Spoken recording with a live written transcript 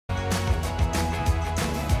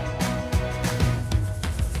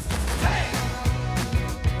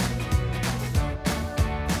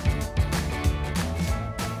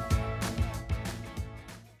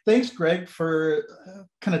Thanks, Greg, for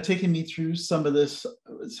kind of taking me through some of this.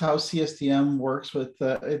 It's how CSDM works with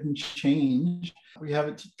and change. We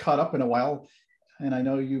haven't caught up in a while, and I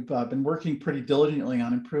know you've been working pretty diligently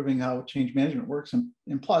on improving how change management works and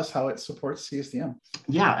plus how it supports CSDM.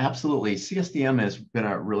 Yeah, absolutely. CSDM has been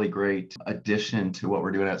a really great addition to what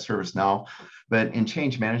we're doing at ServiceNow. But in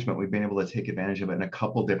change management, we've been able to take advantage of it in a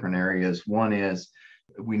couple different areas. One is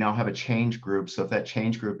we now have a change group. So if that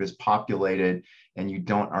change group is populated and you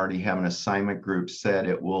don't already have an assignment group set,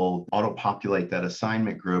 it will auto-populate that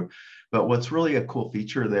assignment group. But what's really a cool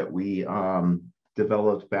feature that we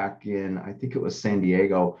developed back in, I think it was San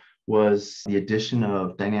Diego, was the addition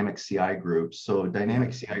of dynamic CI groups. So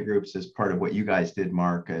dynamic CI groups is part of what you guys did,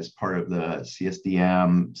 Mark, as part of the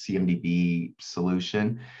CSDM, CMDB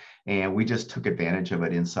solution. And we just took advantage of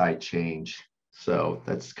it inside change. So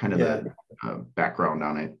that's kind of the background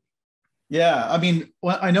on it. Yeah, I mean,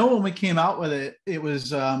 I know when we came out with it, it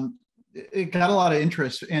was it got a lot of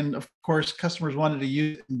interest, and of course, customers wanted to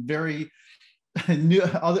use it in very new,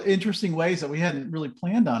 other interesting ways that we hadn't really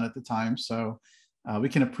planned on at the time. So we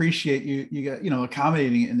can appreciate you got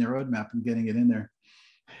accommodating it in their roadmap and getting it in there.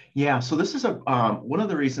 Yeah, so this is one of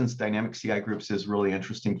the reasons dynamic CI groups is really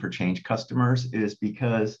interesting for change customers is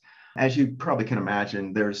because, as you probably can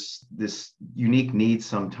imagine, there's this unique need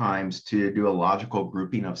sometimes to do a logical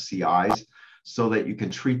grouping of CIs so that you can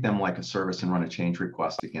treat them like a service and run a change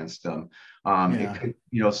request against them. It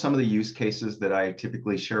could, some of the use cases that I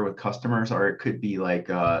typically share with customers are, it could be like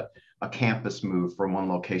a campus move from one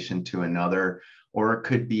location to another, or it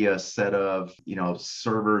could be a set of,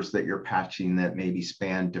 servers that you're patching that maybe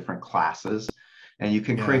span different classes. And you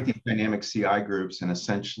can create these dynamic CI groups and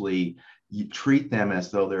essentially you treat them as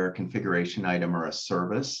though they're a configuration item or a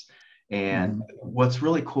service. And what's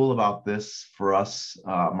really cool about this for us,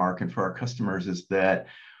 Mark, and for our customers is that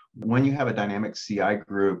when you have a dynamic CI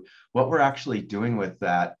group, what we're actually doing with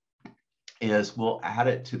that is we'll add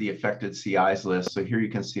it to the affected CIs list. So here you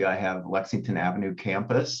can see I have Lexington Avenue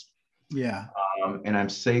campus. Yeah. And I'm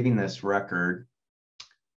saving this record.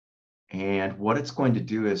 And what it's going to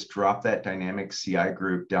do is drop that dynamic CI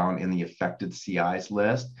group down in the affected CIs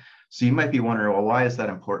list. So you might be wondering, well, why is that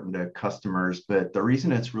important to customers? But the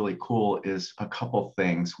reason it's really cool is a couple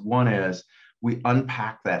things. One is we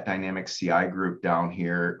unpack that dynamic CI group down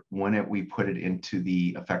here when we put it into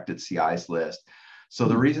the affected CIs list. So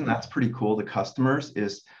the reason that's pretty cool to customers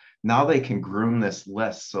is now they can groom this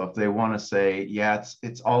list. So if they want to say, yeah,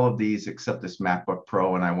 it's all of these except this MacBook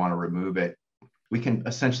Pro and I want to remove it, we can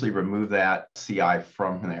essentially remove that CI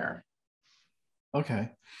from there.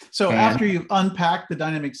 Okay. So after you unpack the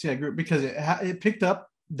dynamic CI group, because it picked up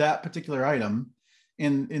that particular item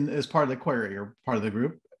in as part of the query or part of the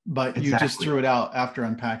group, but you just threw it out after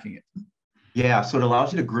unpacking it. Yeah, so it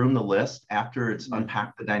allows you to groom the list after it's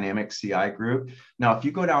unpacked the dynamic CI group. Now, if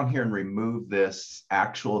you go down here and remove this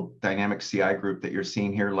actual dynamic CI group that you're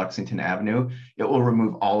seeing here, Lexington Avenue, it will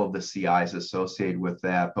remove all of the CIs associated with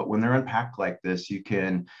that. But when they're unpacked like this, you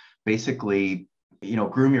can basically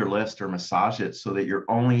groom your list or massage it so that you're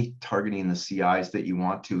only targeting the CIs that you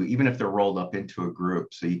want to, even if they're rolled up into a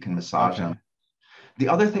group, so you can massage them. The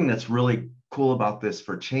other thing that's really cool about this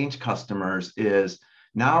for change customers is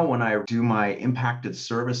now when I do my impacted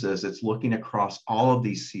services, it's looking across all of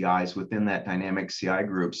these CIs within that dynamic CI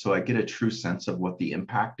group. So I get a true sense of what the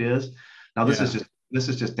impact is. Now, this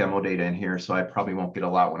is just demo data in here, so I probably won't get a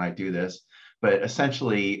lot when I do this. But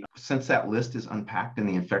essentially, since that list is unpacked in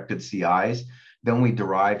the infected CIs, then we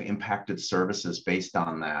derive impacted services based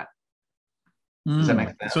on that. Does that make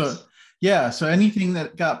sense? So anything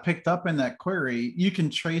that got picked up in that query, you can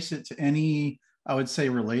trace it to any, I would say,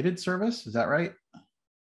 related service. Is that right?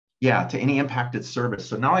 Yeah, to any impacted service.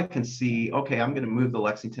 So now I can see, okay, I'm going to move the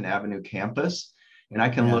Lexington Avenue campus, and I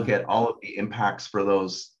can look at all of the impacts for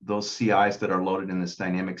those CIs that are loaded in this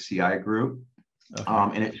dynamic CI group.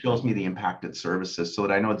 And it shows me the impacted services so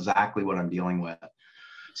that I know exactly what I'm dealing with.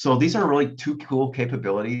 So these are really two cool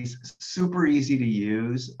capabilities, super easy to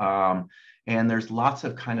use. And there's lots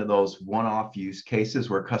of kind of those one-off use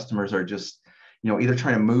cases where customers are just, either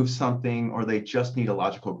trying to move something or they just need a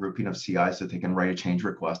logical grouping of CIs so they can write a change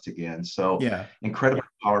request again. So incredibly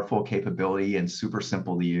powerful capability and super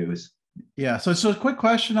simple to use. Yeah. So a quick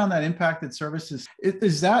question on that impacted services.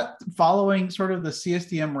 Is that following sort of the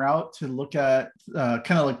CSDM route to look at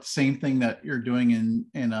kind of like the same thing that you're doing in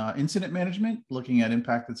incident management, looking at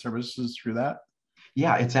impacted services through that?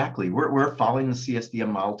 Yeah, exactly. We're following the CSDM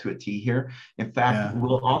model to a T here. In fact,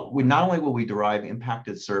 Yeah. we not only will we derive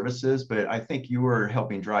impacted services, but I think you were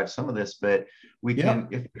helping drive some of this, but we can,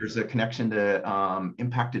 Yep. if there's a connection to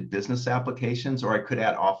impacted business applications, or I could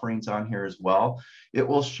add offerings on here as well, it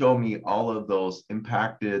will show me all of those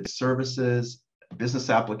impacted services, business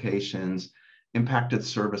applications, impacted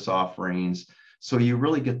service offerings. So you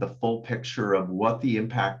really get the full picture of what the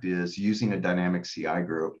impact is using a dynamic CI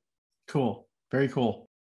group. Cool. Very cool.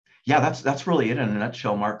 Yeah, that's really it in a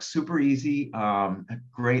nutshell, Mark. Super easy, a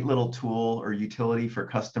great little tool or utility for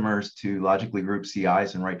customers to logically group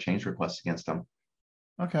CIs and write change requests against them.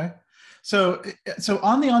 Okay. So, so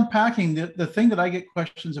on the unpacking, the thing that I get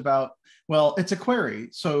questions about, well, it's a query.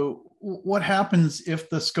 So what happens if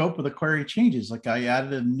the scope of the query changes? Like I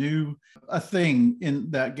added a thing in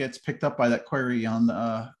that gets picked up by that query on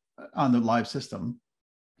the live system.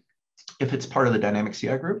 If it's part of the dynamic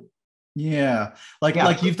CI group, Yeah. yeah,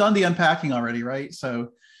 Like you've done the unpacking already, right? So,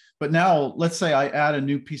 but now let's say I add a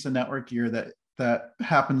new piece of network gear that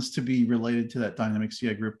happens to be related to that dynamic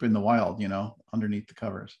CI group in the wild, underneath the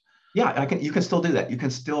covers. yeah, you can still do that. You can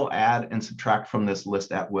still add and subtract from this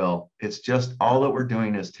list at will. It's just all that we're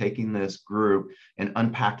doing is taking this group and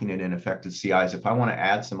unpacking it in affected CIs. If I want to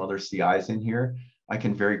add some other CIs in here, I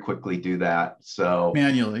can very quickly do that. So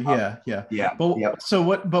Manually, uh, yeah, yeah. yeah, But yeah. so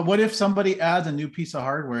what? But what if somebody adds a new piece of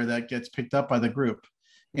hardware that gets picked up by the group,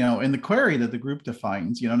 in the query that the group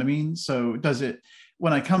defines? You know what I mean? So does it,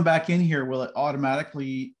 when I come back in here, will it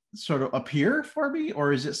automatically sort of appear for me,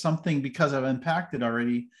 or is it something because I've impacted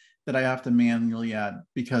already that I have to manually add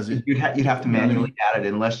because You'd have to you know what I manually mean? add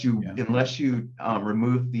it unless you Yeah.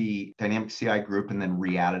 remove the dynamic CI group and then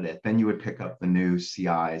re-added it. Then you would pick up the new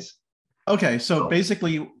CIs. Okay. So So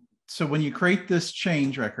basically, so when you create this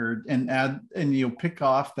change record and add and you pick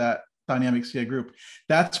off that dynamic CI group,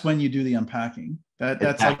 that's when you do the unpacking. That's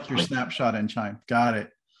like your exactly, snapshot in Chime. Got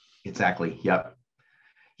it. exactly. Yep.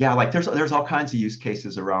 Yeah, like there's all kinds of use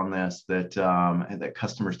cases around this that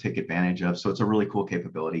customers take advantage of. So it's a really cool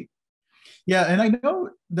capability. Yeah, and I know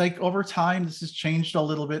like over time this has changed a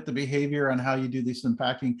little bit the behavior on how you do this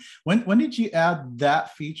unpacking. When did you add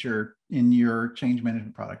that feature in your change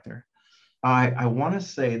management product there? I want to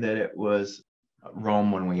say that it was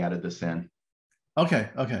Rome when we added this in. Okay,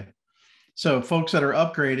 okay. So folks that are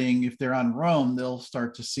upgrading, if they're on Roam, they'll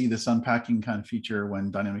start to see this unpacking kind of feature when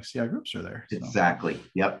dynamic CI groups are there. So Exactly.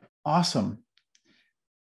 Yep. awesome.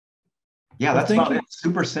 Yeah, Well, that's thank about it. you.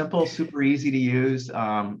 Super simple, super easy to use,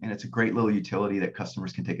 and it's a great little utility that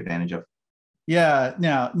customers can take advantage of. Yeah.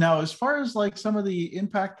 Now, as far as like some of the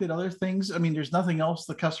impacted other things, I mean, there's nothing else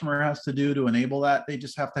the customer has to do to enable that. They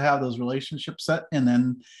just have to have those relationships set. And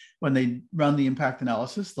then when they run the impact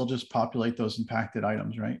analysis, they'll just populate those impacted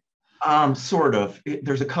items, right? Sort of.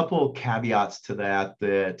 There's a couple caveats to that.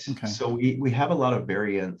 Okay. So we have a lot of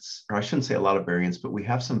variance, or I shouldn't say a lot of variance, but we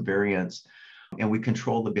have some variance, and we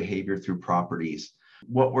control the behavior through properties.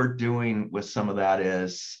 What we're doing with some of that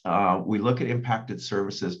is we look at impacted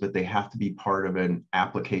services, but they have to be part of an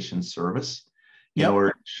application service in Yep. order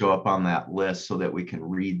to show up on that list so that we can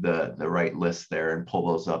read the right list there and pull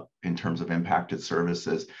those up in terms of impacted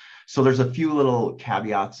services. So there's a few little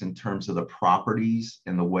caveats in terms of the properties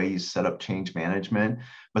and the way you set up change management,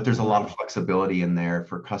 but there's a lot of flexibility in there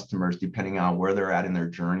for customers depending on where they're at in their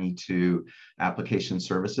journey to application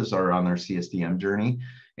services or on their CSDM journey.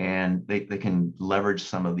 And they can leverage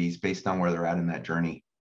some of these based on where they're at in that journey.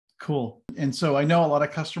 Cool. And so I know a lot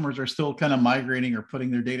of customers are still kind of migrating or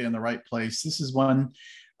putting their data in the right place. This is one,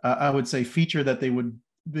 I would say, feature that they would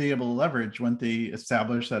be able to leverage when they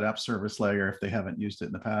establish that app service layer if they haven't used it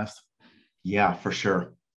in the past. Yeah, for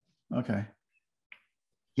sure. Okay.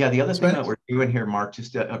 Yeah, the other thing Sven. that we're doing here, Mark,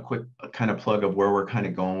 just a quick kind of plug of where we're kind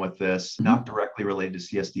of going with this, not Mhm. directly related to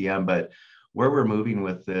CSDM, but where we're moving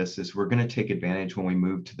with this is we're going to take advantage when we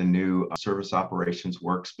move to the new service operations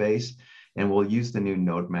workspace, and we'll use the new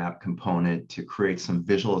node map component to create some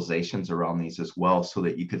visualizations around these as well so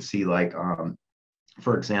that you could see like,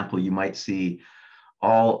 for example, you might see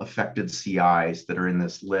all affected CIs that are in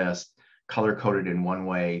this list color coded in one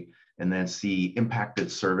way, and then see impacted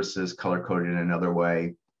services color coded in another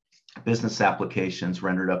way, business applications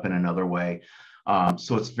rendered up in another way.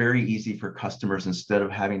 So it's very easy for customers, instead of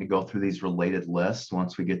having to go through these related lists,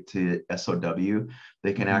 once we get to SOW,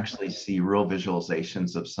 they can Mhm. actually see real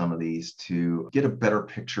visualizations of some of these to get a better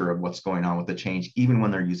picture of what's going on with the change, even when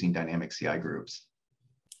they're using dynamic CI groups.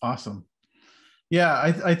 Awesome. Yeah,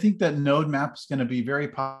 I think that node map is going to be very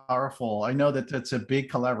powerful. I know that that's a big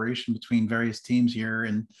collaboration between various teams here,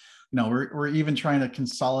 and we're even trying to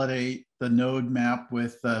consolidate the node map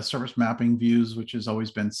with service mapping views, which has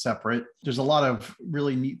always been separate. There's a lot of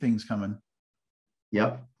really neat things coming.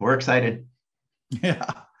 Yep, we're excited. Yeah.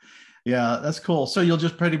 Yeah, that's cool. So you'll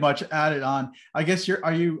just pretty much add it on. I guess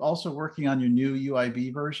are you also working on your new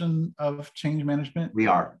UIB version of change management? We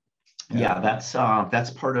are. Yeah, that's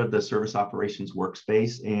part of the service operations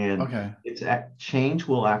workspace, and okay. change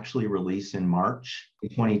will actually release in March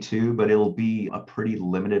 22, but it'll be a pretty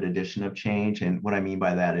limited edition of change. And what I mean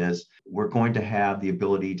by that is we're going to have the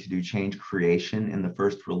ability to do change creation in the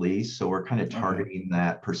first release. So we're kind of targeting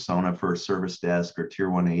that persona for a service desk or tier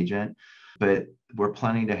one agent, but we're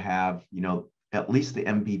planning to have, at least the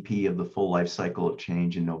MVP of the full life cycle of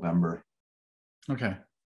change in November. Okay,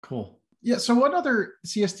 cool. Yeah. So one other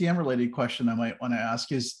CSDM related question I might want to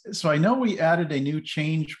ask is, so I know we added a new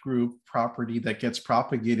change group property that gets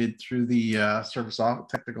propagated through the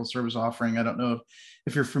technical service offering. I don't know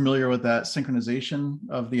if you're familiar with that synchronization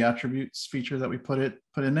of the attributes feature that we put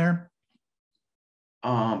in there.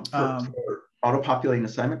 For auto-populating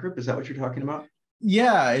assignment group, is that what you're talking about?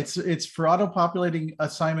 Yeah, it's for auto-populating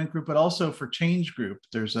assignment group, but also for change group.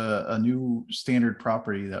 There's a new standard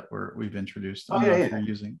property that we've introduced. I don't know if you're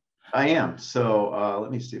using. I am. So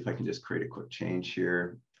let me see if I can just create a quick change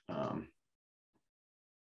here.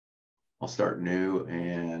 I'll start new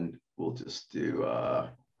and we'll just do,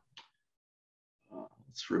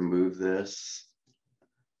 let's remove this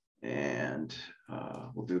and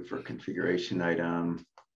we'll do it for a configuration item.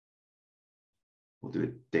 We'll do a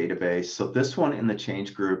database. So this one in the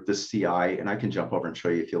change group, the CI, and I can jump over and show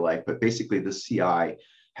you if you like, but basically the CI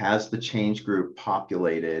has the change group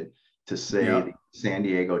populated to say the San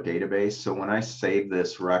Diego database. So when I save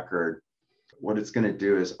this record, what it's going to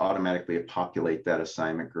do is automatically populate that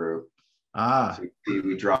assignment group. So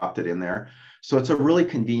we dropped it in there. So it's a really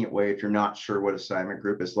convenient way if you're not sure what assignment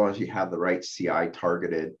group, as long as you have the right CI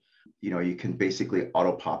targeted, you can basically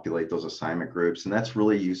auto-populate those assignment groups. And that's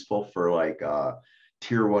really useful for like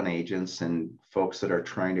tier one agents and folks that are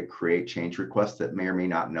trying to create change requests that may or may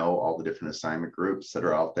not know all the different assignment groups that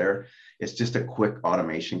are out there. It's just a quick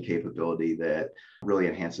automation capability that really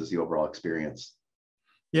enhances the overall experience.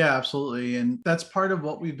 Yeah, absolutely. And that's part of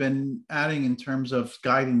what we've been adding in terms of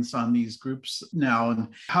guidance on these groups now and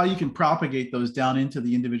how you can propagate those down into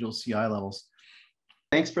the individual CI levels.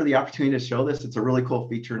 Thanks for the opportunity to show this. It's a really cool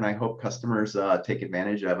feature, and I hope customers take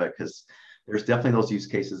advantage of it, because there's definitely those use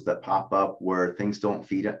cases that pop up where things don't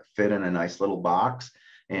fit in a nice little box,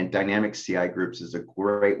 and dynamic CI groups is a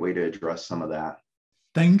great way to address some of that.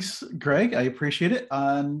 Thanks, Greg. I appreciate it.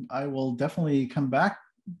 I will definitely come back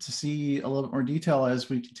to see a little bit more detail as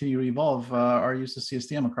we continue to evolve our use of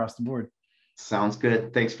CSDM across the board. Sounds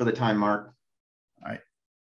good. Thanks for the time, Mark.